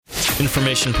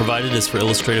Information provided is for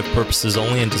illustrative purposes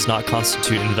only and does not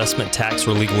constitute investment, tax,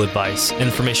 or legal advice.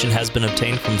 Information has been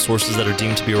obtained from sources that are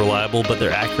deemed to be reliable, but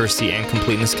their accuracy and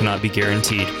completeness cannot be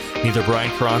guaranteed. Neither Brian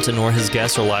Quaranta nor his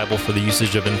guests are liable for the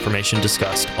usage of information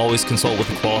discussed. Always consult with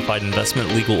a qualified investment,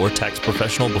 legal, or tax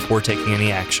professional before taking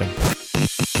any action.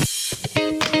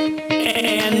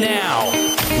 And now,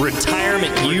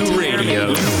 Retirement U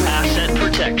Radio. Asset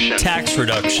protection, tax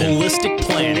reduction, holistic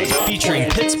planning, featuring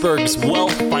Pittsburgh's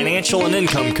wealth, financial, and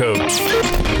income coach,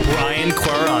 Brian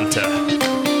Quaranta.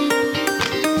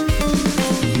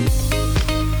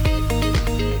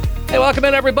 Hey, welcome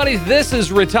in, everybody. This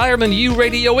is Retirement U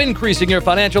Radio, increasing your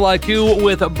financial IQ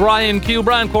with Brian Q.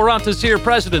 Brian Quaranta's here,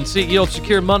 President, CEO of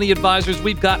Secure Money Advisors.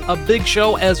 We've got a big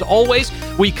show, as always.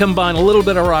 We combine a little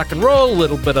bit of rock and roll, a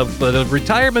little bit of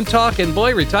retirement talk, and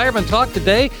boy, retirement talk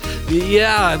today,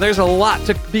 yeah, there's a lot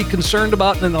to be concerned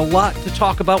about and a lot to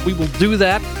talk about. We will do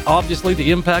that. Obviously,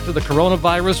 the impact of the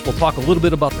coronavirus. We'll talk a little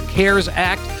bit about the CARES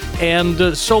Act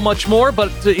and so much more.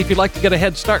 But if you'd like to get a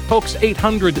head start, folks,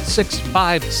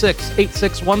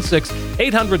 800-656-8616,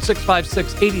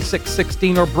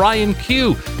 800-656-8616, or Brian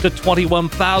Q to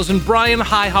 21,000. Brian,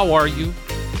 hi, how are you?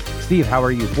 Steve, how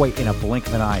are you? Boy, in a blink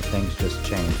of an eye, things just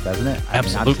changed, doesn't it?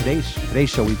 Absolutely. On today's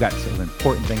show, we've got some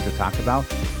important things to talk about,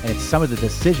 and it's some of the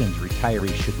decisions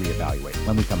retirees should reevaluate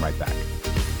when we come right back.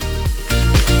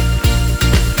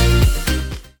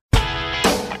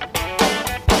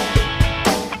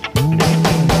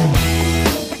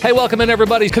 Hey, welcome in,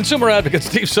 everybody. Consumer advocate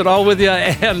Steve Siddall with you,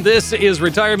 and this is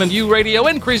Retirement U Radio,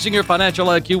 increasing your financial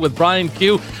IQ with Brian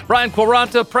Q. Brian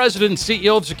Quaranta, President and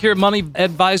CEO of Secure Money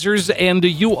Advisors, and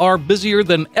you are busier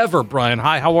than ever, Brian.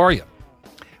 Hi, how are you?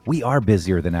 We are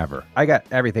busier than ever. I got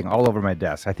everything all over my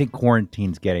desk. I think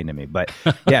quarantine's getting to me, but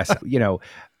yes,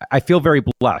 I feel very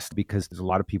blessed because there's a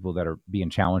lot of people that are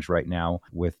being challenged right now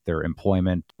with their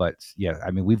employment. But yeah, I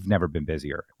mean, we've never been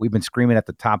busier. We've been screaming at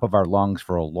the top of our lungs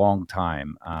for a long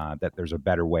time that there's a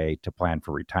better way to plan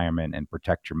for retirement and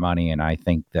protect your money. And I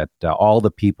think that all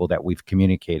the people that we've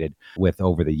communicated with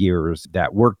over the years,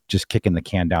 that we're just kicking the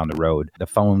can down the road. The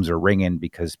phones are ringing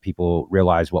because people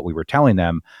realized what we were telling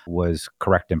them was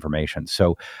correct information.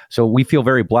 So we feel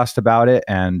very blessed about it.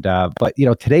 And but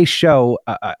today's show,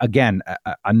 again,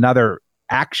 another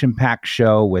action-packed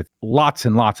show with lots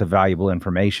and lots of valuable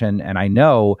information. And I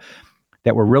know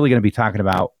that we're really going to be talking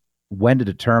about when to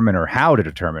determine or how to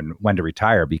determine when to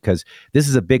retire, because this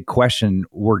is a big question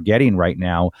we're getting right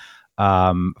now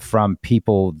from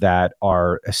people that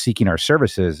are seeking our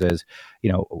services is,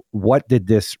 what did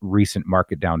this recent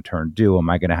market downturn do? Am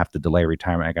I going to have to delay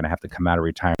retirement? Am I going to have to come out of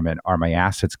retirement? Are my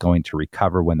assets going to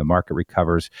recover when the market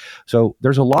recovers? So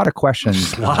there's a lot of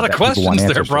questions. A lot of questions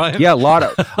there, Brian. Yeah, a lot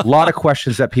of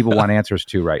questions that people want answers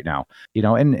to right now.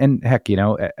 And heck,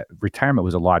 retirement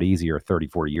was a lot easier 30,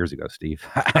 40 years ago, Steve.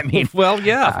 I mean, well,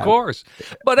 yeah, of course.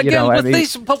 But again,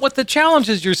 with the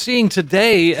challenges you're seeing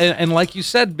today, and like you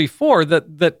said before,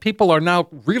 that people are now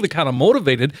really kind of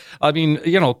motivated. I mean,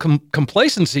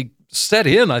 complacency set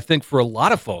in, I think, for a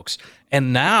lot of folks.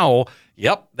 And now,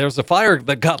 there's a fire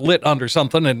that got lit under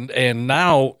something, and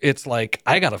now it's like,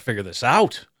 I got to figure this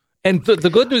out. And the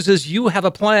good news is you have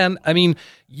a plan. I mean,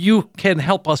 you can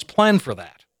help us plan for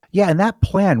that. Yeah, and that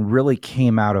plan really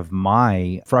came out of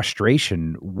my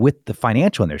frustration with the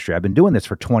financial industry. I've been doing this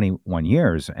for 21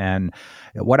 years, and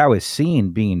what I was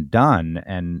seeing being done,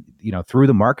 and through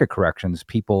the market corrections,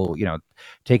 people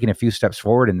taking a few steps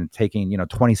forward and then taking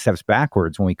 20 steps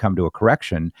backwards when we come to a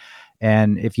correction.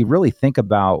 And if you really think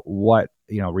about what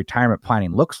retirement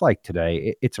planning looks like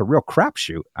today, it's a real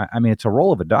crapshoot. I mean, it's a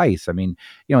roll of a dice. I mean,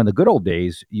 in the good old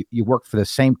days, you worked for the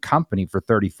same company for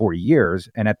 30, 40 years,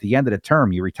 and at the end of the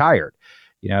term, you retired.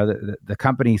 The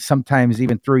company sometimes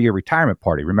even threw your retirement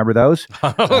party. Remember those?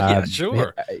 Oh, yeah,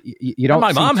 sure. You don't.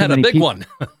 My mom had a big one.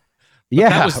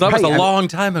 Yeah, that was a long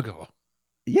time ago.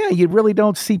 Yeah, you really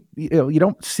don't see, you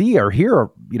don't see or hear,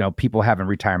 people having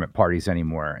retirement parties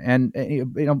anymore. And,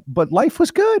 but life was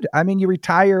good. I mean, you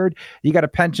retired, you got a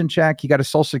pension check, you got a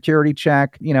Social Security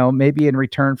check, maybe in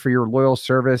return for your loyal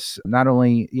service. Not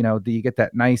only, do you get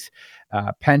that nice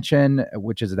pension,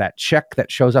 which is that check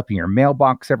that shows up in your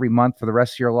mailbox every month for the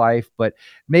rest of your life, but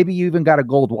maybe you even got a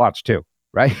gold watch too.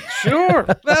 Right? Sure.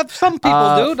 Some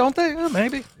people do, don't they?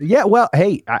 Maybe. Yeah. Well,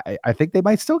 hey, I think they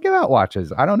might still give out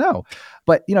watches. I don't know.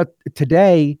 But,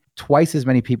 today, twice as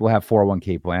many people have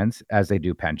 401k plans as they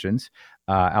do pensions.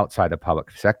 outside the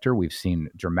public sector. We've seen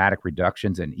dramatic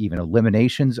reductions and even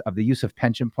eliminations of the use of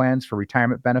pension plans for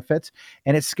retirement benefits.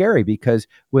 And it's scary because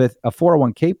with a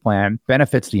 401k plan,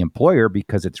 benefits the employer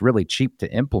because it's really cheap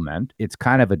to implement. It's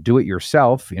kind of a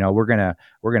do-it-yourself. We're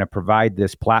gonna provide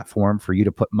this platform for you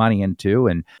to put money into,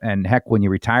 and heck, when you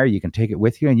retire, you can take it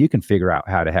with you, and you can figure out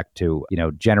how to heck to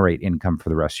generate income for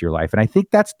the rest of your life. And I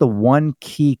think that's the one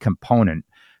key component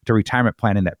to retirement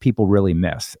planning that people really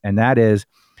miss, and that is,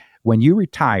 when you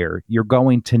retire, you're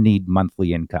going to need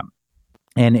monthly income.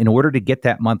 And in order to get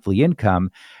that monthly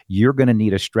income, you're going to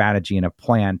need a strategy and a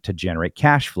plan to generate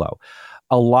cash flow.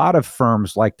 A lot of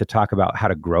firms like to talk about how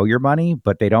to grow your money,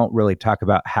 but they don't really talk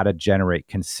about how to generate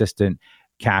consistent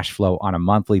cash flow on a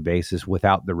monthly basis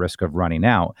without the risk of running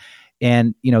out.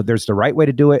 And, there's the right way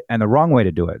to do it and the wrong way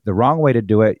to do it. The wrong way to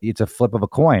do it, it's a flip of a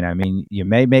coin. I mean, you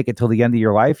may make it till the end of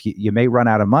your life. You may run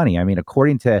out of money. I mean,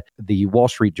 according to the Wall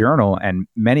Street Journal and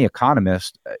many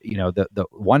economists, the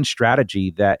one strategy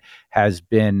that has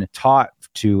been taught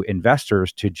to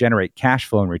investors to generate cash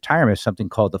flow in retirement is something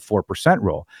called the 4%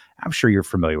 rule. I'm sure you're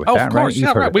familiar with that, right? Of course,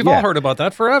 yeah, right. We've all heard about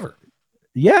that forever.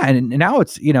 Yeah, and now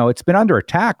it's been under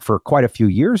attack for quite a few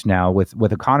years now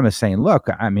with economists saying, look,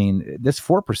 I mean, this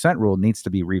 4% rule needs to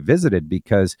be revisited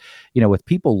because, with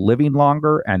people living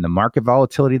longer and the market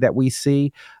volatility that we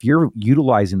see, if you're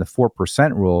utilizing the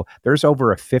 4% rule, there's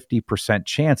over a 50%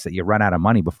 chance that you run out of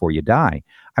money before you die.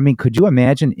 I mean, could you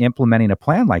imagine implementing a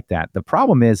plan like that? The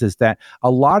problem is that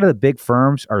a lot of the big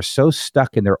firms are so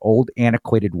stuck in their old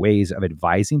antiquated ways of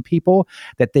advising people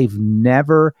that they've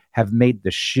never have made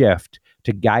the shift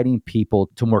to guiding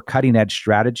people to more cutting edge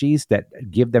strategies that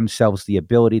give themselves the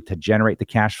ability to generate the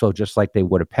cash flow just like they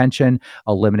would a pension,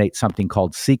 eliminate something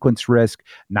called sequence risk,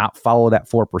 not follow that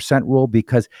 4% rule.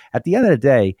 Because at the end of the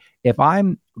day, if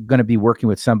I'm going to be working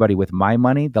with somebody with my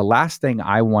money, the last thing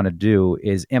I want to do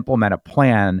is implement a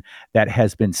plan that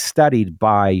has been studied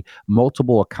by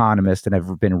multiple economists and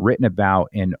have been written about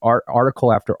in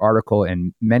article after article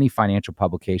in many financial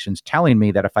publications, telling me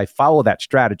that if I follow that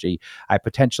strategy, I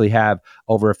potentially have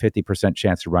over a 50%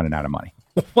 chance of running out of money.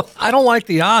 I don't like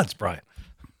the odds, Brian.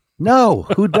 No,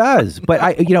 who does? But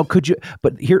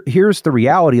here's the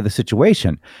reality of the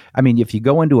situation. I mean, if you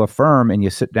go into a firm and you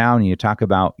sit down and you talk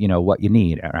about, what you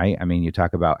need, right? I mean, you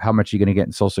talk about how much you're going to get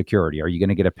in Social Security. Are you going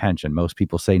to get a pension? Most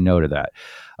people say no to that.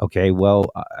 Okay, well,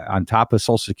 on top of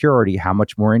Social Security, how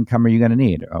much more income are you going to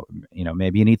need?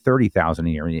 Maybe you need $30,000 a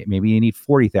year. Maybe you need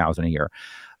 $40,000 a year.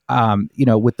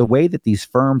 With the way that these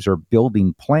firms are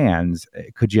building plans,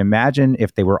 could you imagine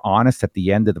if they were honest at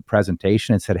the end of the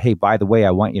presentation and said, hey, by the way,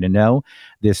 I want you to know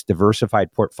this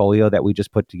diversified portfolio that we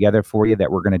just put together for you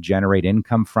that we're going to generate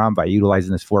income from by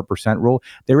utilizing this 4% rule,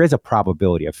 there is a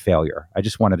probability of failure. I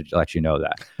just wanted to let you know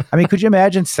that. I mean, could you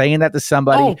imagine saying that to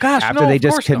somebody after they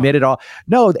just committed all?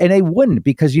 No, and they wouldn't,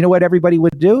 because you know what everybody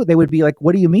would do? They would be like,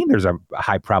 what do you mean there's a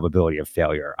high probability of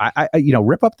failure? I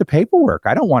rip up the paperwork.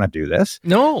 I don't want to do this.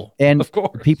 No. And of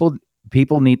course,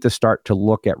 people need to start to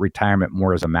look at retirement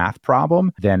more as a math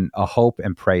problem than a hope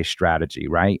and pray strategy,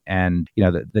 right? And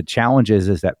the challenge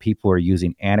is that people are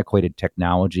using antiquated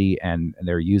technology and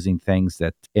they're using things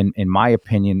that, in my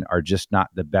opinion, are just not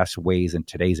the best ways in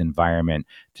today's environment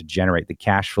to generate the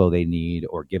cash flow they need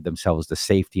or give themselves the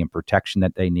safety and protection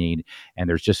that they need. And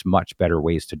there's just much better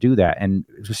ways to do that. And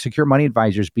Secure Money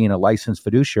Advisors, being a licensed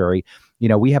fiduciary,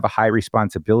 we have a high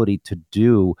responsibility to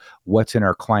do what's in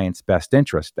our client's best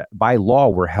interest. By law,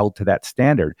 we're held to that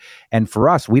standard. And for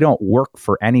us, we don't work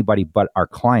for anybody but our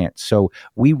clients. So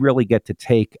we really get to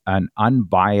take an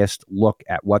unbiased look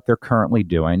at what they're currently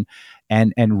doing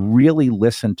and really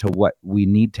listen to what we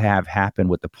need to have happen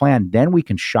with the plan. Then we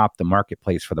can shop the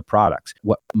marketplace for the products.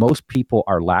 What most people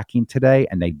are lacking today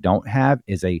and they don't have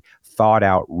is a thought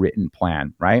out written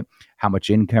plan, right? How much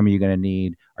income are you going to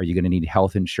need? Are you going to need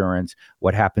health insurance?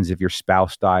 What happens if your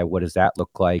spouse dies? What does that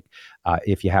look like?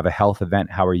 If you have a health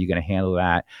event, how are you going to handle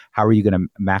that? How are you going to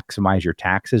maximize your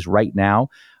taxes? Right now,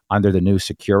 under the new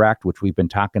Secure Act, which we've been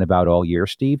talking about all year,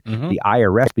 Steve, the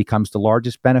IRS becomes the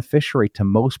largest beneficiary to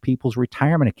most people's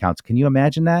retirement accounts. Can you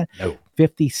imagine that? No.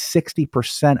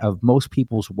 50-60% of most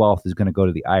people's wealth is going to go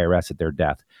to the IRS at their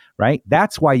death, right?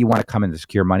 That's why you want to come into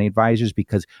Secure Money Advisors,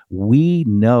 because we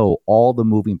know all the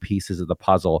moving pieces of the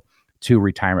puzzle to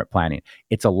retirement planning.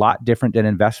 It's a lot different than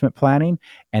investment planning,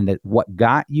 and that what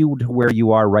got you to where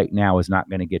you are right now is not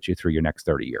going to get you through your next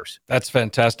 30 years. That's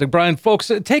fantastic. Brian,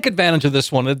 folks, take advantage of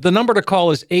this one. The number to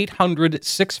call is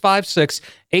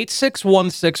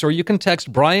 800-656-8616, or you can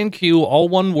text Brian Q, all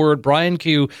one word, Brian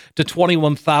Q, to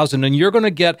 21,000, and you're going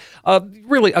to get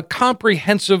really a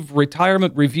comprehensive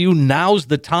retirement review. Now's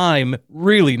the time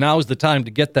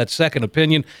to get that second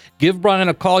opinion. Give Brian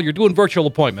a call. You're doing virtual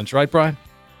appointments, right, Brian?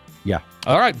 Yeah.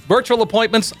 All right. Virtual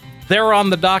appointments, they're on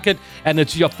the docket, and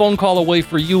it's a phone call away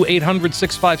for you,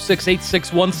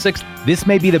 800-656-8616. This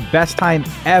may be the best time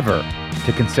ever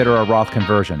to consider a Roth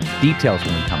conversion. Details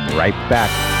when we come right back.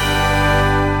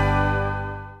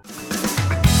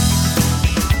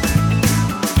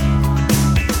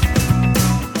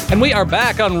 And we are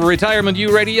back on Retirement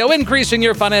U Radio, increasing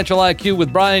your financial IQ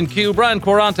with Brian Q. Brian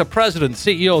Quaranta, President,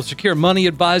 CEO of Secure Money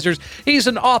Advisors. He's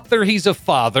an author, he's a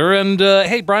father. And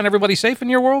hey, Brian, everybody safe in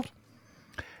your world?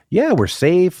 Yeah, we're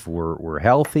safe. We're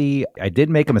healthy. I did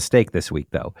make a mistake this week,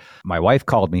 though. My wife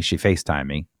called me. She FaceTimed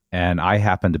me, and I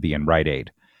happened to be in Rite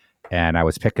Aid. And I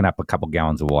was picking up a couple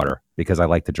gallons of water because I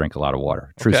like to drink a lot of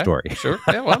water. True story. Sure.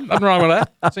 Yeah, well, nothing wrong with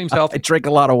that. Seems healthy. I drink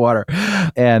a lot of water.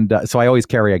 And so I always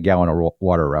carry a gallon of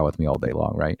water around with me all day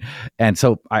long, right? And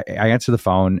so I answer the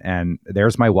phone, and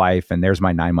there's my wife, and there's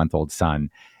my 9-month-old son.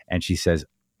 And she says,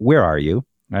 "Where are you?"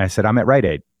 And I said, "I'm at Rite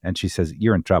Aid." And she says,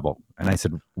 "You're in trouble." And I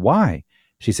said, "Why?"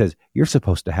 She says, "You're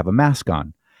supposed to have a mask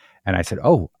on." And I said,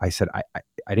 "Oh," I said, I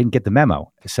didn't get the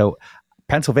memo. So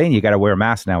Pennsylvania, you got to wear a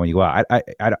mask now when you go out.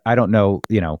 I don't know,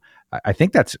 I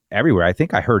think that's everywhere. I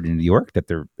think I heard in New York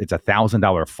that it's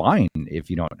 $1,000 fine if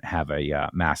you don't have a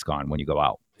mask on when you go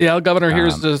out. Yeah, the governor here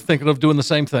is thinking of doing the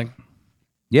same thing.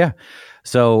 Yeah.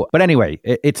 So, but anyway,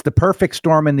 it's the perfect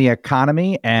storm in the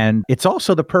economy, and it's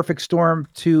also the perfect storm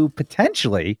to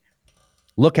potentially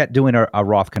look at doing a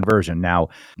Roth conversion. Now,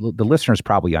 the listeners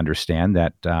probably understand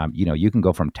that, you can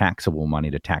go from taxable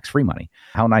money to tax-free money.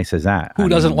 How nice is that? Who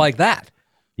doesn't like that?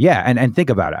 Yeah. And think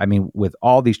about it. I mean, with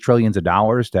all these trillions of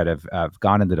dollars that have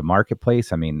gone into the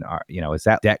marketplace, I mean, is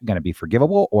that debt going to be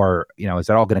forgivable, or, is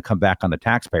that all going to come back on the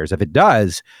taxpayers? If it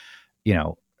does,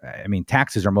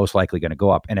 taxes are most likely going to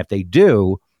go up. And if they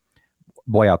do,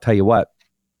 boy, I'll tell you what,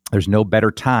 there's no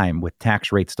better time with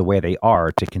tax rates the way they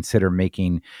are to consider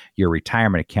making your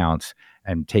retirement accounts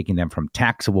and taking them from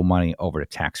taxable money over to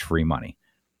tax-free money.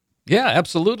 Yeah,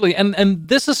 absolutely. And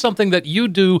this is something that you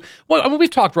do. Well, I mean,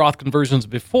 we've talked Roth conversions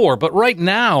before, but right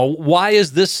now, why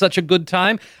is this such a good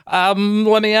time?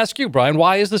 Let me ask you, Brian,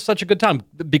 why is this such a good time?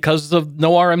 Because of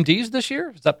no RMDs this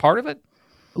year? Is that part of it?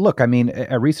 Look, I mean,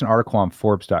 a recent article on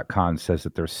Forbes.com says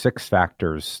that there's 6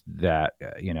 factors that,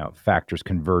 factors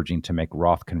converging to make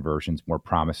Roth conversions more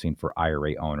promising for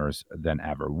IRA owners than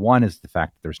ever. One is the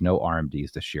fact that there's no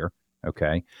RMDs this year.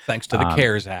 Okay. Thanks to the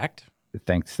CARES Act.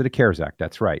 Thanks to the CARES Act.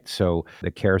 That's right. So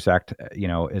the CARES Act,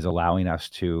 is allowing us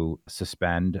to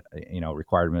suspend,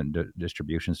 requirement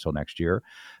distributions till next year,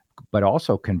 but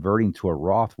also converting to a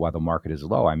Roth while the market is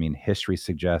low. I mean, history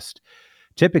suggests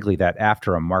typically that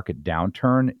after a market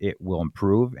downturn, it will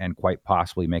improve and quite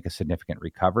possibly make a significant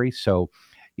recovery. So,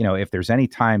 if there's any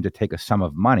time to take a sum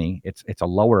of money, it's a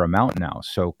lower amount now.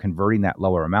 So converting that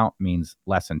lower amount means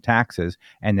less in taxes.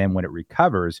 And then when it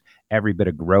recovers, every bit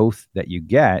of growth that you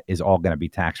get is all going to be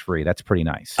tax-free. That's pretty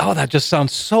nice. Oh, that just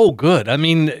sounds so good. I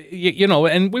mean,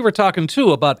 and we were talking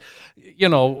too about,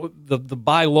 the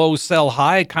buy low, sell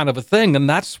high kind of a thing. And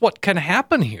that's what can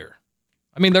happen here.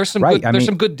 I mean, there's some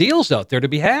some good deals out there to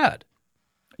be had.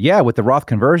 Yeah, with the Roth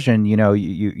conversion,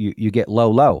 you get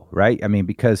low, right? I mean,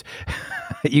 because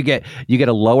you get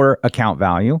a lower account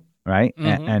value, right?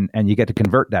 Mm-hmm. And you get to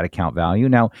convert that account value.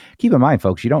 Now, keep in mind,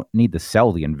 folks, you don't need to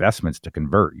sell the investments to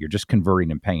convert. You're just converting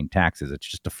and paying taxes. It's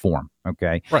just a form,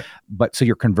 okay? Right. But so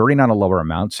you're converting on a lower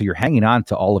amount, so you're hanging on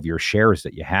to all of your shares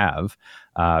that you have.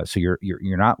 So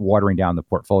you're not watering down the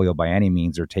portfolio by any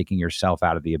means or taking yourself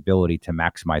out of the ability to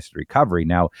maximize the recovery.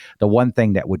 Now, the one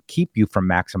thing that would keep you from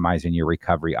maximizing your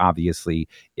recovery, obviously,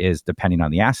 is depending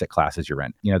on the asset classes you're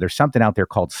in. There's something out there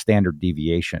called standard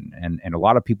deviation, and a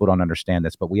lot of people don't understand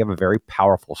this, but we have a very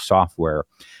powerful software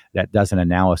that does an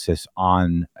analysis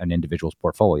on an individual's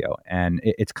portfolio, and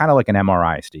it's kind of like an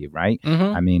MRI, Steve, right?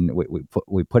 Mm-hmm. I mean,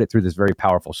 we put it through this very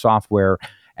powerful software,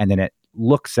 and then it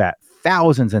looks at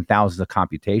thousands and thousands of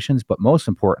computations, but most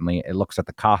importantly, it looks at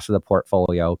the cost of the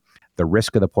portfolio, the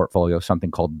risk of the portfolio,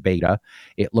 something called beta.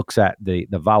 It looks at the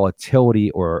volatility,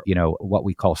 or, what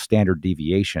we call standard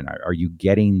deviation. Are you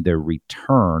getting the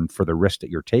return for the risk that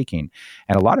you're taking?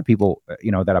 And a lot of people,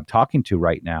 that I'm talking to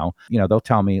right now, they'll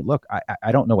tell me, look,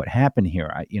 I don't know what happened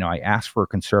here. I asked for a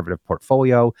conservative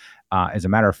portfolio. As a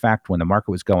matter of fact, when the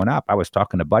market was going up, I was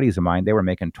talking to buddies of mine. They were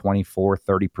making 24,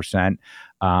 30%.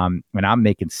 And I'm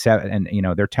making 7,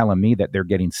 and they're telling me that they're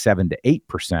getting 7 to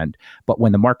 8%. But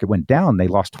when the market went down, they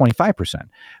lost 25%.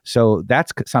 So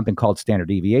that's something called standard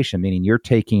deviation, meaning you're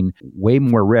taking way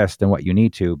more risk than what you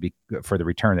need to for the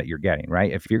return that you're getting,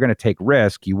 right? If you're going to take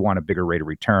risk, you want a bigger rate of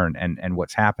return. And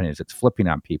what's happening is it's flipping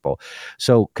on people.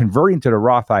 So converting to the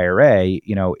Roth IRA,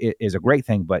 is a great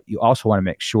thing, but you also want to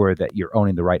make sure that you're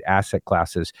owning the right asset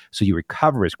classes so you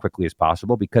recover as quickly as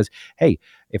possible. Because, hey,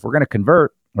 if we're going to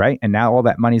convert, right, and now all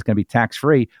that money is going to be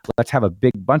tax-free, let's have a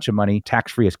big bunch of money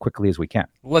tax-free as quickly as we can.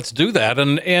 Let's do that.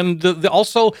 And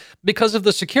also, because of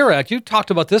the Secure Act, you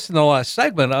talked about this in the last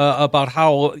segment, about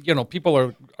how, people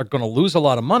are going to lose a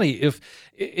lot of money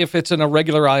if it's in a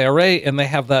regular IRA and they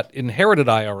have that inherited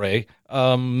IRA.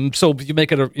 So you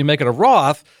make it a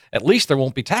Roth, at least there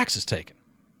won't be taxes taken.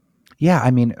 Yeah,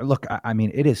 look,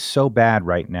 it is so bad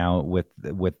right now with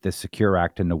the Secure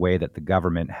Act and the way that the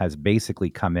government has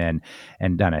basically come in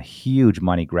and done a huge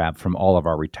money grab from all of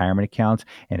our retirement accounts.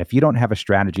 And if you don't have a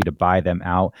strategy to buy them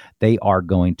out, they are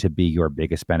going to be your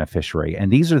biggest beneficiary.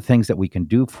 And these are the things that we can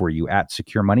do for you at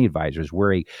Secure Money Advisors.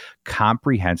 We're a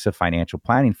comprehensive financial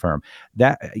planning firm.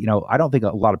 That, I don't think a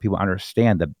lot of people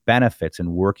understand the benefits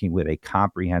in working with a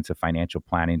comprehensive financial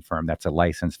planning firm that's a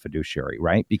licensed fiduciary,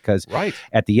 right? Because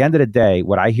at the end of the day,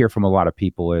 what I hear from a lot of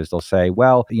people is they'll say,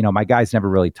 well, my guys never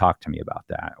really talked to me about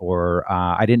that, or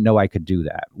I didn't know I could do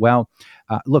that. Well,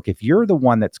 look, if you're the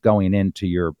one that's going into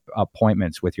your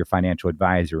appointments with your financial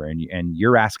advisor and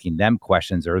you're asking them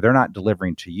questions, or they're not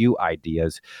delivering to you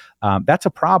ideas, that's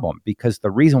a problem, because the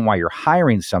reason why you're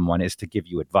hiring someone is to give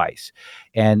you advice.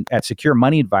 And at Secure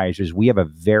Money Advisors, we have a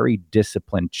very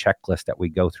disciplined checklist that we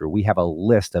go through. We have a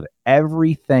list of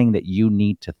everything that you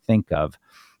need to think of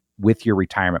with your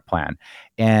retirement plan.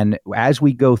 And as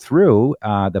we go through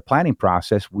the planning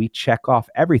process, we check off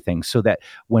everything so that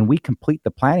when we complete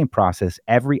the planning process,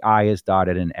 every I is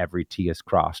dotted and every T is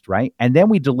crossed, right? And then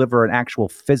we deliver an actual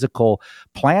physical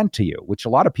plan to you, which a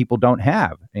lot of people don't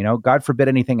have. God forbid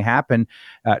anything happened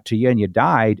to you and you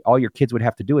died, all your kids would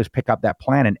have to do is pick up that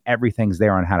plan and everything's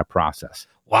there on how to process.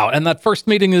 Wow. And that first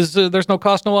meeting is there's no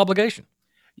cost, no obligation.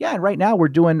 Yeah, and right now we're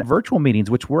doing virtual meetings,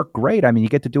 which work great. You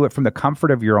get to do it from the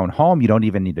comfort of your own home. You don't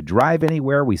even need to drive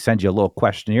anywhere. We send you a little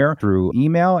questionnaire through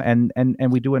email, and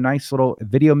we do a nice little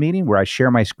video meeting where I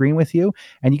share my screen with you,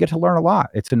 and you get to learn a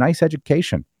lot. It's a nice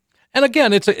education. And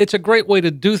again, it's a great way to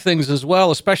do things as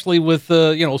well, especially with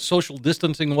social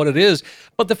distancing, what it is.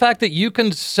 But the fact that you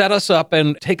can set us up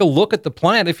and take a look at the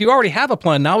plan. If you already have a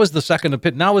plan, now is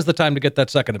the time to get that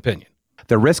second opinion.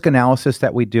 The risk analysis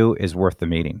that we do is worth the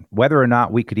meeting. Whether or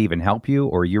not we could even help you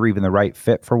or you're even the right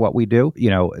fit for what we do,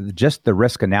 just the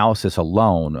risk analysis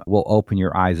alone will open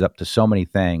your eyes up to so many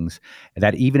things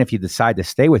that even if you decide to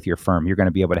stay with your firm, you're going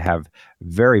to be able to have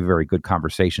very, very good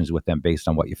conversations with them based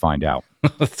on what you find out.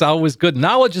 That's always good.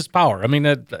 Knowledge is power.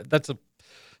 That's it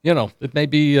may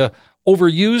be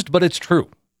overused, but it's true.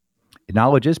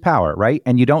 Knowledge is power, right?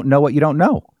 And you don't know what you don't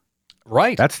know.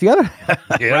 Right. That's the other.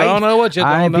 You right? Don't know what you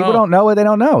don't know. People don't know what they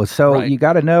don't know. So you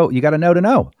got to know. You got to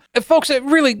know. Folks,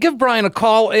 really, give Brian a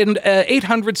call in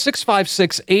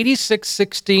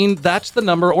 800-656-8616. That's the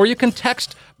number. Or you can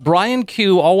text Brian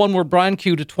Q, all one word, Brian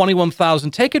Q, to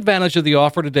 21,000. Take advantage of the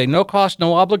offer today. No cost,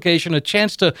 no obligation. A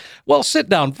chance to,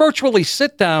 virtually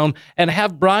sit down and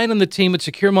have Brian and the team at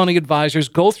Secure Money Advisors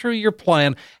go through your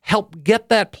plan, help get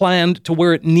that plan to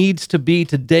where it needs to be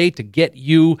today to get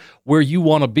you where you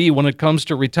want to be when it comes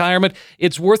to retirement.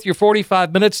 It's worth your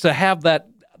 45 minutes to have that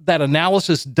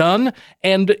analysis done,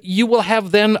 and you will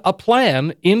have then a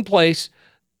plan in place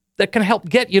that can help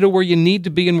get you to where you need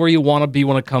to be and where you want to be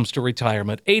when it comes to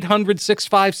retirement.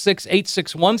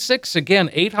 800-656-8616. Again,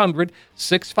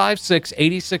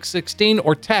 800-656-8616,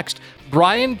 or text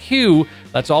Brian Q,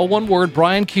 that's all one word,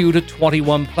 Brian Q, to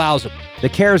 21,000. The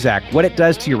CARES Act, what it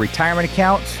does to your retirement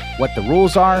accounts, what the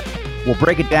rules are, we'll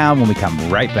break it down when we come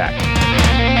right back.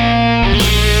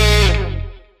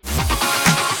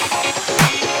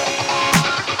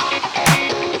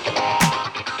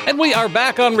 And we are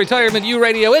back on Retirement U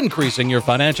Radio, increasing your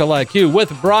financial IQ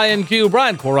with Brian Q.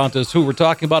 Brian Quarantas, who we're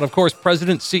talking about, of course,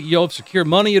 President, CEO of Secure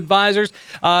Money Advisors.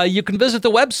 You can visit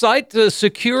the website,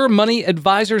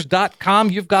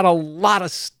 securemoneyadvisors.com. You've got a lot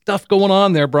of stuff going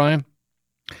on there, Brian.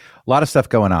 lot of stuff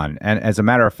going on. And as a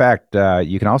matter of fact,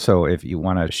 you can also, if you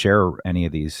want to share any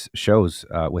of these shows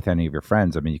with any of your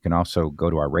friends, I mean, you can also go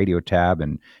to our radio tab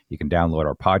and you can download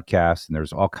our podcast. And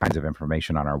there's all kinds of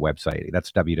information on our website.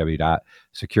 That's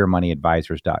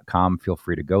www.securemoneyadvisors.com. Feel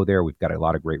free to go there. We've got a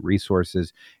lot of great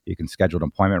resources. You can schedule an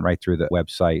appointment right through the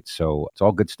website. So it's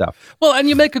all good stuff. Well, and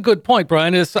you make a good point,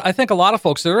 Brian. I think a lot of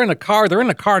folks, they're in a car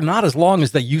not as long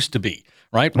as they used to be.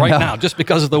 Right now, just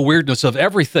because of the weirdness of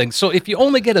everything. So if you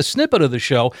only get a snippet of the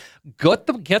show, get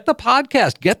the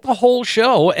podcast, get the whole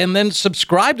show, and then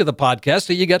subscribe to the podcast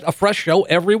so you get a fresh show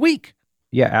every week.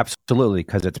 Yeah, absolutely,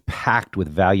 because it's packed with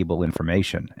valuable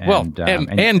information. And,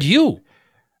 and you.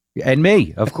 And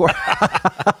me, of course.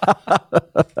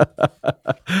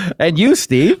 And you,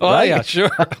 Steve. Oh, right? Yeah,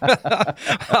 sure.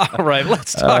 All right,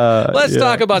 let's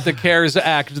talk about the CARES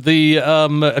Act, the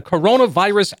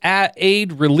Coronavirus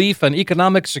Aid, Relief, and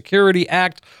Economic Security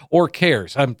Act, or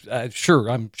CARES. I'm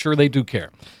sure they do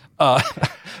care.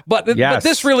 But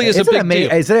this really is a big deal.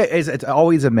 It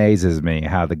always amazes me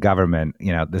how the government,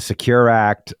 the Secure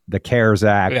Act, the CARES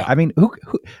Act. Yeah. I mean, who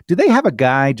do they have a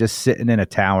guy just sitting in a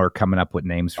tower coming up with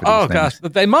names for these things? Oh, gosh,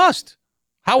 they must.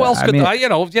 How else could they?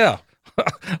 Yeah.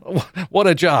 What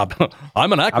a job.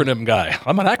 I'm an acronym guy.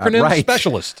 I'm an acronym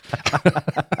specialist.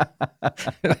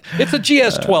 It's a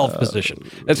GS-12 position.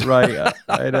 Right.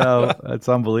 I know. That's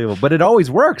unbelievable. But it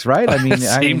always works, right? I mean,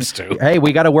 seems to. Hey,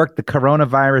 we got to work the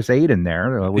coronavirus aid in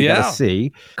there. We got to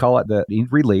see. Call it the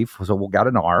relief. So we'll got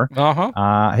an R.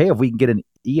 Uh-huh. Hey, if we can get an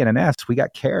E and an S, we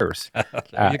got CARES.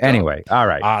 Anyway, all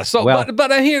right.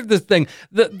 But here's the thing: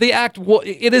 the act,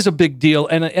 it is a big deal,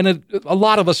 and a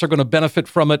lot of us are going to benefit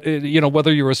from it.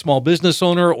 Whether you're a small business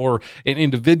owner or an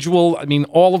individual. I mean,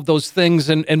 all of those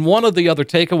things. And one of the other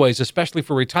takeaways, especially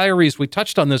for retirees, we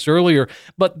touched on this earlier,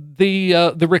 but the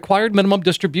required minimum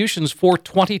distributions for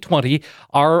 2020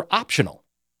 are optional.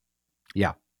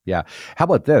 Yeah. Yeah. How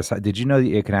about this? Did you know that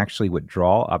you can actually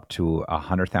withdraw up to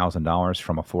 $100,000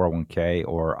 from a 401k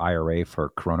or IRA for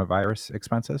coronavirus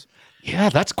expenses? Yeah,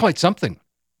 that's quite something.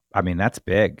 I mean, that's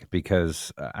big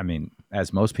because,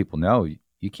 as most people know,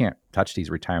 you can't touch these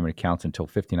retirement accounts until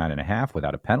 59 and a half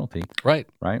without a penalty. Right.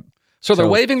 Right. So they're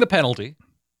waiving the penalty.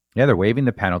 Yeah, they're waiving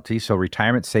the penalty. So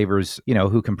retirement savers,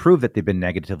 who can prove that they've been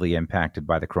negatively impacted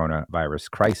by the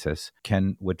coronavirus crisis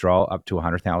can withdraw up to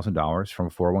 $100,000 from a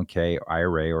 401k,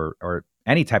 IRA, or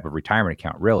any type of retirement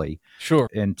account, really. Sure.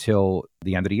 Until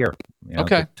the end of the year.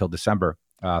 Till December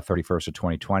 31st of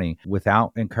 2020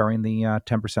 without incurring the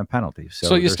 10% penalty.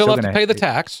 So you still have to pay the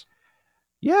tax.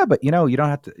 Yeah, but you don't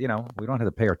have to. We don't have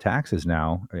to pay our taxes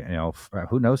now.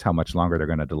 Who knows how much longer they're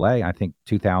going to delay? I think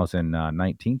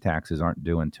 2019 taxes aren't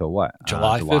due until what?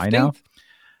 July 15th. Now?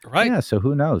 Right. Yeah. So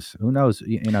who knows? Who knows?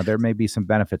 There may be some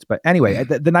benefits, but anyway,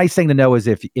 the nice thing to know is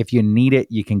if you need it,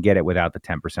 you can get it without the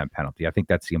 10% penalty. I think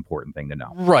that's the important thing to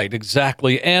know. Right.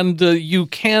 Exactly. And you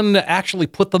can actually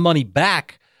put the money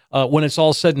back when it's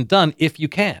all said and done, if you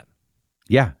can.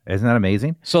 Yeah, isn't that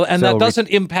amazing? So that doesn't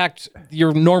impact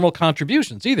your normal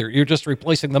contributions either. You're just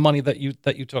replacing the money that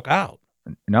you took out.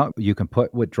 No, you can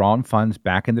put withdrawn funds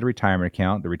back into the retirement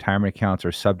account. The retirement accounts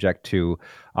are subject to,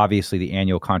 obviously, the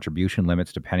annual contribution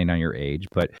limits depending on your age.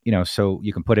 But, so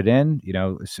you can put it in,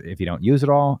 if you don't use it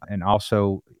all. And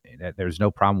also, there's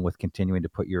no problem with continuing to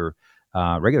put your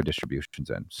regular distributions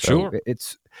in. So sure.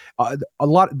 It's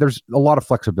there's a lot of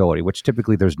flexibility, which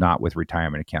typically there's not with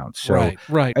retirement accounts. So,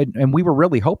 right. And we were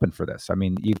really hoping for this. I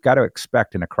mean, you've got to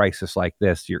expect in a crisis like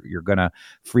this, you're going to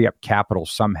free up capital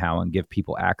somehow and give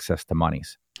people access to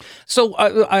monies. So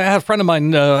I have a friend of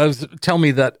mine tell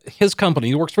me that his company,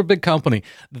 he works for a big company,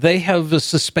 they have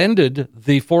suspended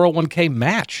the 401k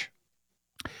match.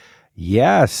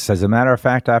 Yes. As a matter of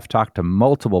fact, I've talked to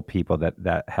multiple people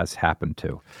that has happened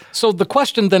to. So the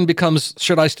question then becomes,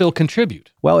 should I still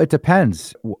contribute? Well, it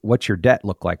depends. What's your debt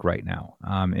look like right now?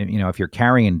 If you're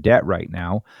carrying debt right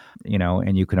now,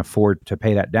 and you can afford to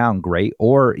pay that down, great.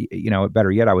 Or,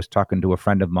 better yet, I was talking to a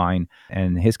friend of mine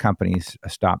and his company's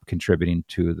stopped contributing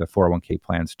to the 401k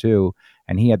plans too.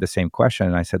 And he had the same question.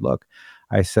 And I said, look,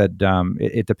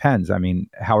 it depends. I mean,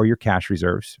 how are your cash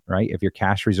reserves, right? If your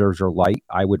cash reserves are light,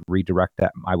 I would redirect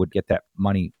that. I would get that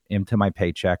money into my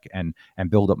paycheck and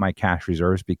build up my cash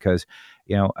reserves because,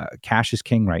 cash is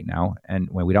king right now. And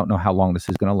when we don't know how long this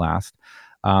is going to last.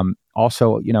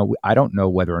 Also, I don't know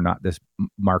whether or not this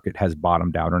market has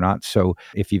bottomed out or not. So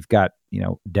if you've got,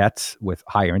 debts with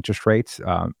higher interest rates,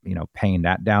 paying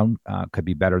that down could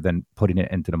be better than putting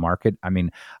it into the market. I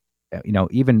mean,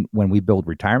 even when we build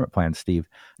retirement plans, Steve,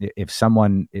 if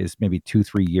someone is maybe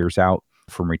 2-3 years out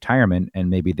from retirement and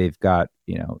maybe they've got,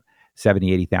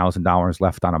 $70,000-$80,000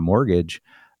 left on a mortgage,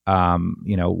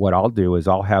 what I'll do is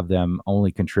I'll have them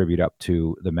only contribute up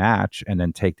to the match and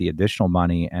then take the additional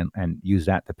money and use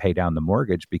that to pay down the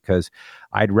mortgage, because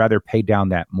I'd rather pay down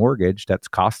that mortgage that's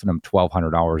costing them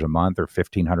 $1,200 a month or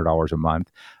 $1,500 a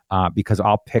month, because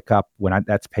I'll pick up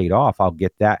that's paid off, I'll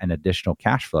get that an additional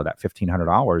cash flow. That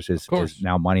 $1,500 is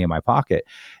now money in my pocket.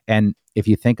 And if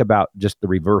you think about just the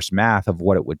reverse math of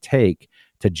what it would take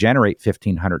to generate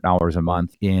 $1,500 a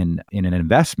month in an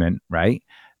investment, right?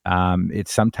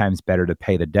 It's sometimes better to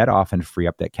pay the debt off and free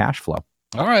up that cash flow.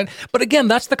 All right. But again,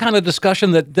 that's the kind of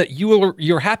discussion that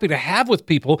you're happy to have with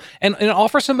people and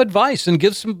offer some advice and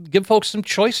give folks some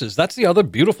choices. That's the other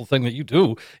beautiful thing that you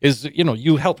do is,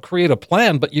 you help create a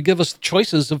plan, but you give us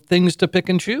choices of things to pick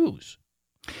and choose.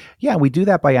 Yeah, we do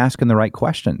that by asking the right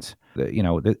questions.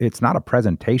 It's not a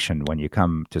presentation when you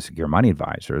come to Secure Money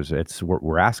Advisors.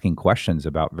 We're asking questions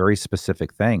about very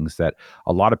specific things that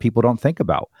a lot of people don't think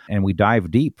about. And we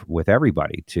dive deep with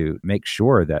everybody to make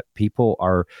sure that people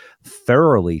are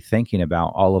thoroughly thinking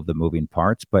about all of the moving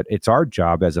parts. But it's our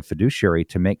job as a fiduciary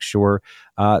to make sure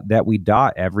that we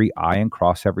dot every I and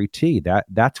cross every T.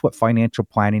 That's what financial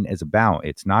planning is about.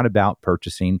 It's not about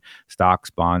purchasing stocks,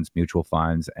 bonds, mutual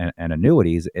funds, and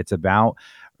annuities. It's about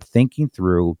thinking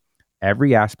through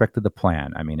every aspect of the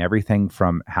plan. I mean, everything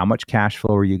from how much cash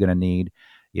flow are you going to need?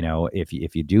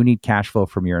 If you do need cash flow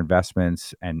from your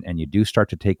investments and you do start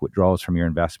to take withdrawals from your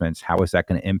investments, how is that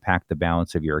going to impact the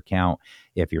balance of your account?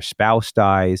 If your spouse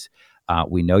dies,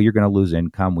 we know you're going to lose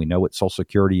income. We know with Social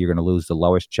Security, you're going to lose the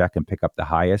lowest check and pick up the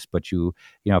highest. But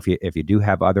if you do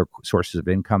have other sources of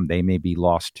income, they may be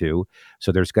lost too.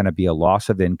 So there's going to be a loss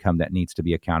of income that needs to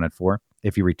be accounted for.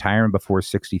 If you're retiring before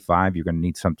 65, you're going to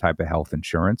need some type of health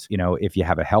insurance. If you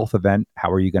have a health event,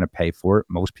 how are you going to pay for it?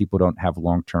 Most people don't have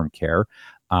long-term care.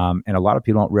 And a lot of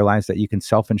people don't realize that you can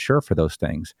self-insure for those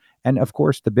things. And of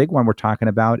course, the big one we're talking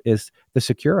about is the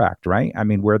Secure Act, right? I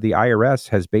mean, where the IRS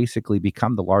has basically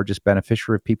become the largest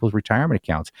beneficiary of people's retirement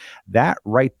accounts. That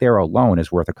right there alone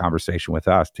is worth a conversation with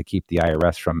us to keep the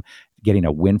IRS from getting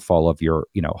a windfall of your,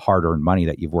 hard-earned money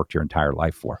that you've worked your entire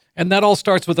life for. And that all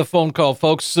starts with a phone call,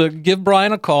 folks. Give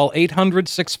Brian a call,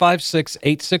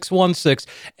 800-656-8616,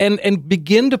 and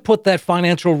begin to put that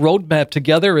financial roadmap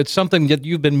together. It's something that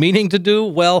you've been meaning to do.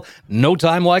 Well, no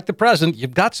time like the present.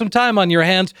 You've got some time on your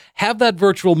hands. Have that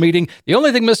virtual meeting. The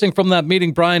only thing missing from that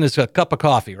meeting, Brian, is a cup of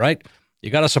coffee, right?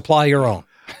 You got to supply your own.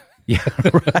 Yeah.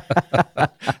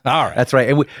 All right. That's right.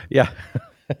 And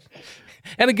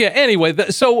And again, anyway,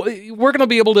 so we're going to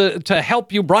be able to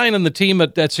help you. Brian and the team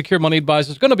at Secure Money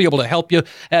Advisors is going to be able to help you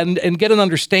and get an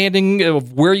understanding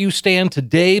of where you stand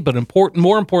today. But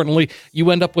more importantly,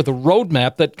 you end up with a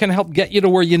roadmap that can help get you to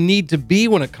where you need to be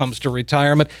when it comes to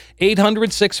retirement.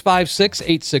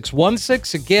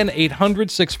 800-656-8616. Again,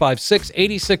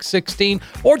 800-656-8616.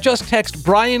 Or just text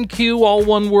Brian Q, all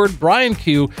one word, Brian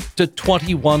Q, to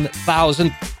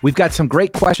 21,000. We've got some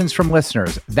great questions from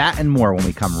listeners. That and more when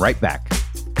we come right back.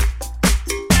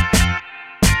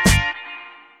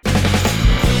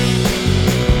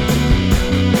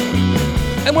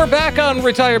 And we're back on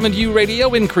Retirement U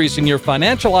Radio, increasing your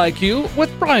financial IQ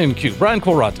with Brian Q. Brian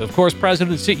Quaranta, of course,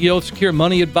 President and CEO of Secure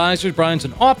Money Advisors. Brian's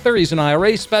an author. He's an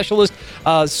IRA specialist.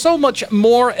 So much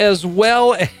more as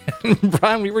well. And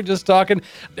Brian, we were just talking,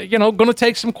 going to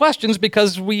take some questions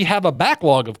because we have a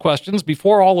backlog of questions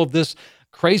before all of this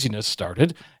craziness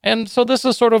started. And so this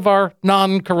is sort of our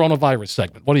non-coronavirus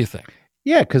segment. What do you think?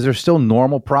 Yeah, because there's still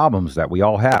normal problems that we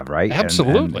all have, right?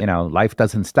 Absolutely. And life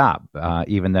doesn't stop,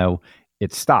 even though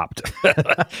it stopped.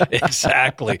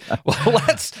 Exactly. Well,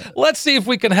 let's see if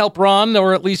we can help Ron,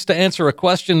 or at least to answer a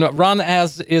question. Ron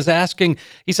is asking,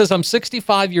 he says, I'm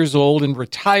 65 years old and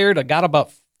retired. I got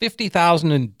about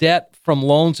 $50,000 in debt from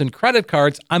loans and credit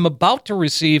cards. I'm about to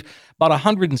receive about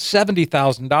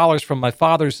 $170,000 from my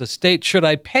father's estate. Should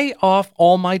I pay off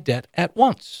all my debt at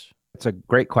once? It's a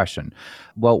great question.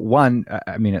 Well, one,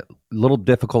 a little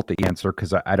difficult to answer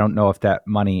because I don't know if that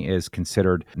money is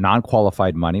considered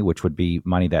non-qualified money, which would be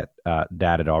money that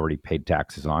dad had already paid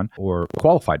taxes on, or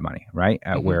qualified money, right?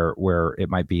 Where it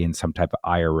might be in some type of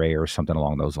IRA or something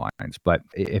along those lines. But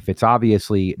if it's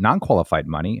obviously non-qualified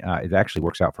money, it actually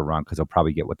works out for Ron because he'll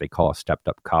probably get what they call a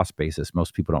stepped-up cost basis.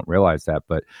 Most people don't realize that,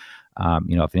 but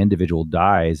if an individual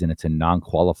dies and it's a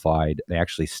non-qualified, they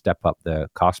actually step up the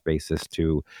cost basis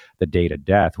to the date of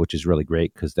death, which is really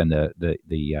great because then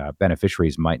the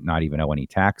beneficiaries might not even owe any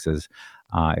taxes,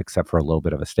 except for a little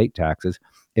bit of estate taxes.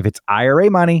 If it's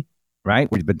IRA money, right?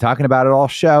 We've been talking about it all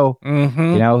show.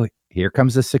 here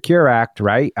comes the Secure Act,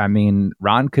 right? I mean,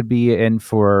 Ron could be in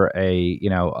for a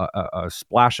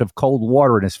splash of cold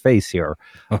water in his face here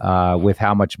with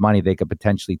how much money they could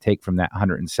potentially take from that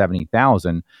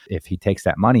 $170,000 if he takes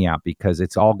that money out, because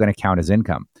it's all going to count as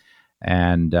income.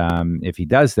 And if he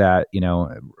does that,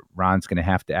 Ron's going to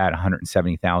have to add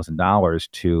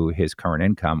 $170,000 to his current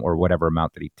income or whatever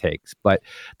amount that he takes. But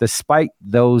despite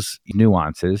those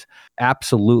nuances,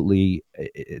 absolutely,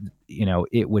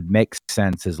 it would make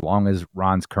sense as long as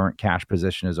Ron's current cash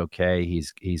position is okay.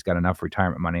 He's got enough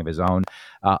retirement money of his own.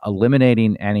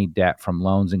 Eliminating any debt from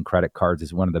loans and credit cards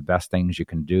is one of the best things you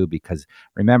can do, because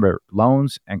remember,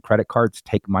 loans and credit cards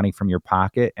take money from your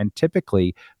pocket, and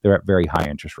typically they're at very high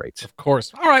interest rates. Of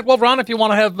course. All right. Well, Ron, if you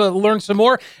want to have learn some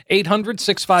more,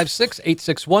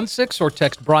 800-656-8616 or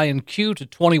text Brian Q to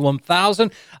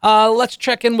 21,000. Let's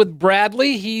check in with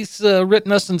Bradley. He's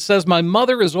written us and says, my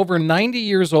mother is over 90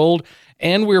 years old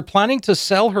and we're planning to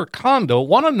sell her condo.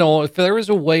 Want to know if there is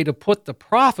a way to put the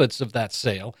profits of that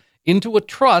sale into a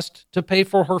trust to pay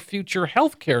for her future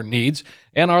health care needs,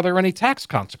 and are there any tax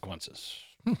consequences?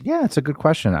 Yeah, it's a good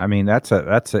question. I mean, that's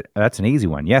an easy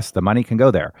one. Yes, the money can go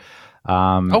there.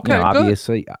 Okay,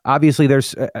 obviously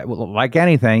there's like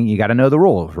anything, you got to know the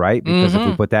rules, right? Because if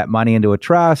we put that money into a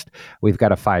trust, we've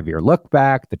got a 5-year look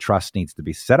back. The trust needs to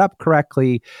be set up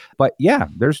correctly. But yeah,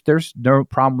 there's no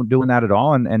problem doing that at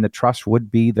all. And the trust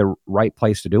would be the right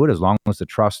place to do it as long as the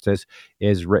trust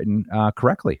is written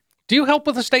correctly. Do you help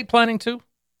with estate planning too?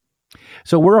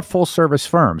 So we're a full service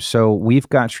firm. So we've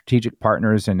got strategic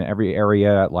partners in every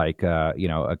area, like,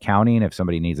 accounting. If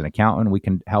somebody needs an accountant, we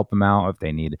can help them out. If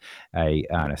they need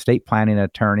an estate planning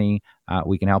attorney,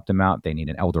 we can help them out. If they need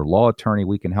an elder law attorney,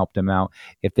 we can help them out.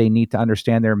 If they need to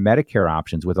understand their Medicare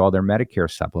options with all their Medicare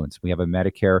supplements, we have a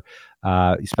Medicare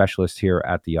specialist here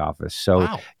at the office. So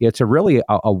It's really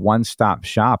a one-stop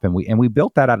shop, and we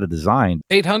built that out of design.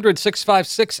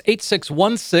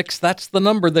 800-656-8616. That's the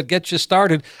number that gets you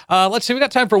started. Let's see, we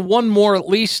got time for one more at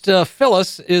least.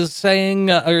 Phyllis is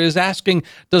asking,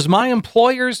 does my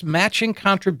employer's matching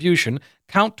contribution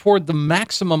count toward the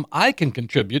maximum I can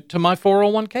contribute to my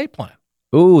 401k plan?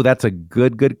 Ooh, that's a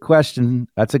good question.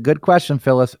 That's a good question,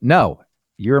 Phyllis. No,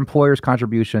 your employer's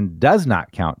contribution does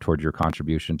not count towards your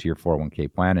contribution to your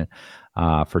 401k plan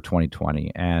for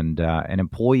 2020. And an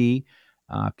employee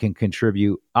can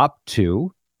contribute up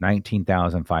to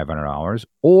 $19,500,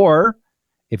 or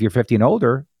if you're 50 and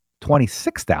older,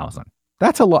 $26,000.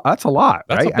 That's a lot. That's a lot,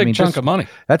 right? That's a big chunk of money.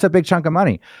 That's a big chunk of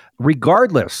money,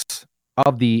 regardless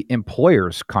of the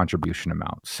employer's contribution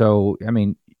amount. So, I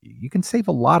mean, you can save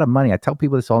a lot of money. I tell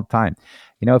people this all the time.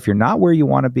 If you're not where you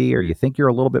want to be, or you think you're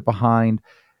a little bit behind,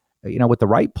 with the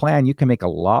right plan, you can make a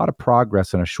lot of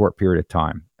progress in a short period of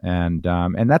time. And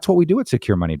that's what we do at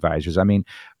Secure Money Advisors. I mean,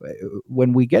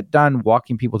 when we get done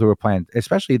walking people through a plan,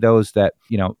 especially those that,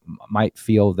 might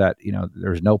feel that,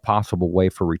 there's no possible way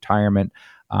for retirement,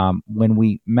 when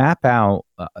we map out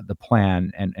the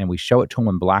plan and we show it to them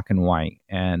in black and white,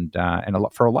 and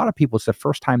for a lot of people, it's the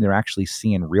first time they're actually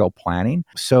seeing real planning.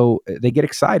 So they get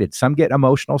excited. Some get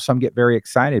emotional. Some get very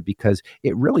excited, because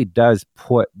it really does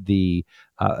put the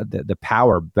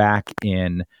power back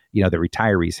in the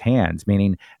retirees' hands,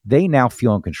 meaning they now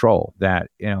feel in control. That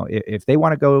if they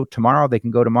want to go tomorrow, they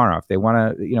can go tomorrow. If they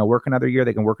want to work another year,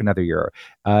 they can work another year.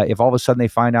 If all of a sudden they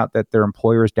find out that their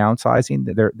employer is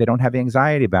downsizing, they don't have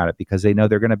anxiety about it, because they know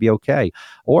they're going to be okay.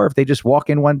 Or if they just walk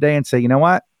in one day and say, you know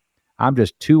what, I'm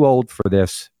just too old for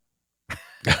this.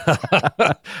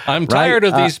 I'm tired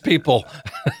of these people.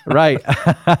 Right.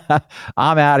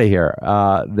 I'm out of here.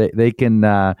 They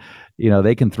can,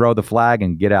 they can throw the flag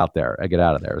and get out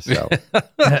of there. So,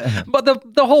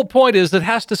 but the whole point is it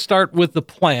has to start with the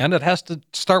plan. It has to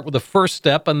start with the first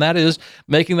step, and that is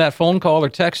making that phone call or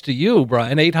text to you,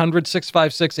 Brian,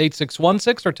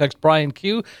 800-656-8616, or text Brian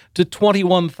Q to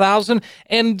 21,000.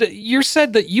 And you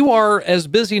said that you are as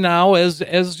busy now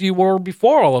as you were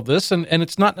before all of this, and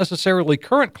it's not necessarily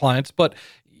current clients, but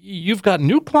you've got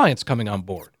new clients coming on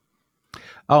board.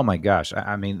 Oh my gosh!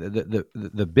 I mean,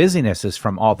 the busyness is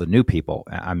from all the new people.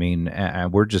 I mean,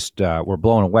 and we're just we're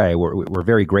blown away. We're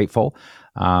very grateful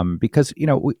because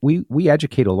we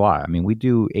educate a lot. I mean, we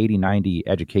do 80, 90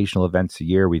 educational events a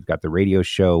year. We've got the radio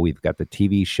show, we've got the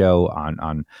TV show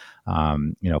on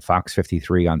Fox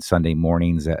 53 on Sunday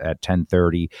mornings at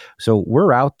 10:30. So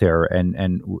we're out there,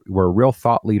 and we're a real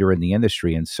thought leader in the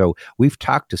industry. And so we've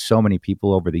talked to so many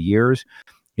people over the years.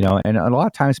 And a lot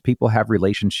of times people have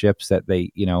relationships that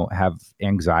they, have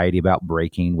anxiety about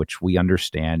breaking, which we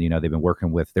understand. They've been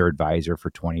working with their advisor for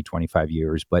 20, 25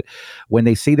 years. But when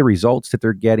they see the results that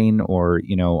they're getting, or,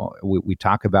 we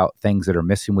talk about things that are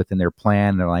missing within their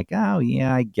plan, they're like, oh,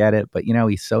 yeah, I get it. But,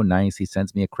 he's so nice. He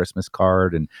sends me a Christmas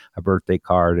card and a birthday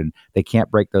card, and they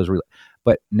can't break those.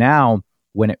 But now,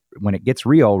 when it gets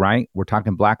real, right? We're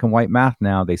talking black and white math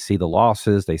now. They see the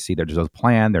losses. They see there's a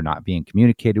plan. They're not being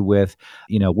communicated with.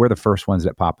 We're the first ones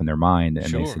that pop in their mind.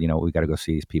 And They said, we got to go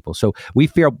see these people. So we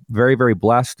feel very, very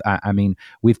blessed. I mean,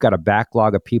 we've got a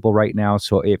backlog of people right now.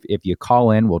 So if you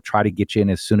call in, we'll try to get you in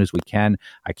as soon as we can.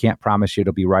 I can't promise you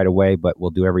it'll be right away, but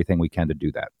we'll do everything we can to do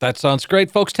that. That sounds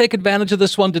great. Folks, take advantage of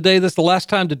this one today. This is the last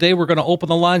time today we're going to open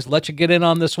the lines, let you get in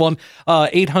on this one.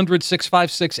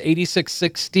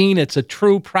 800-656-8616. It's a true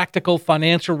practical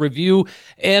financial review,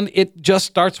 and it just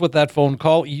starts with that phone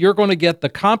call. You're going to get the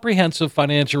comprehensive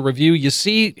financial review. You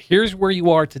see, here's where you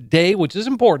are today, which is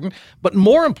important, but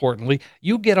more importantly,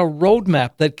 you get a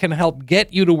roadmap that can help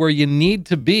get you to where you need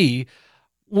to be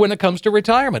when it comes to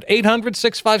retirement.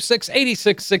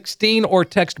 800-656-8616 or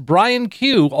text Brian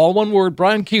Q, all one word,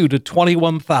 Brian Q, to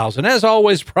 21,000. As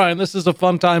always, Brian, this is a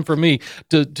fun time for me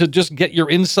to just get your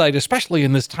insight, especially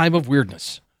in this time of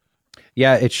weirdness.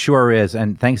 Yeah, it sure is.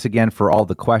 And thanks again for all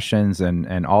the questions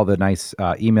and all the nice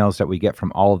emails that we get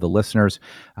from all of the listeners.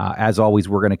 As always,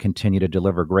 we're going to continue to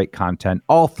deliver great content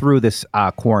all through this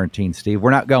quarantine, Steve.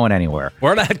 We're not going anywhere.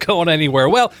 We're not going anywhere.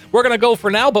 Well, we're going to go for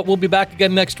now, but we'll be back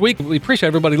again next week. We appreciate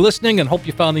everybody listening and hope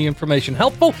you found the information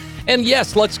helpful. And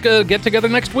yes, let's get together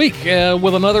next week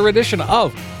with another edition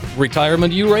of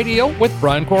Retirement U Radio with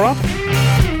Brian Quaranta.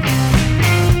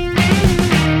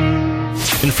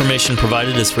 Information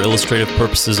provided is for illustrative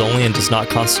purposes only and does not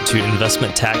constitute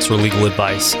investment, tax, or legal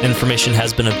advice. Information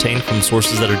has been obtained from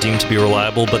sources that are deemed to be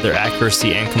reliable, but their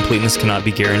accuracy and completeness cannot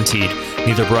be guaranteed.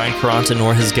 Neither Brian Quaranta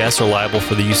nor his guests are liable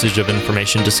for the usage of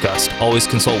information discussed. Always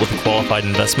consult with a qualified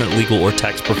investment, legal, or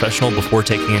tax professional before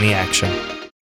taking any action.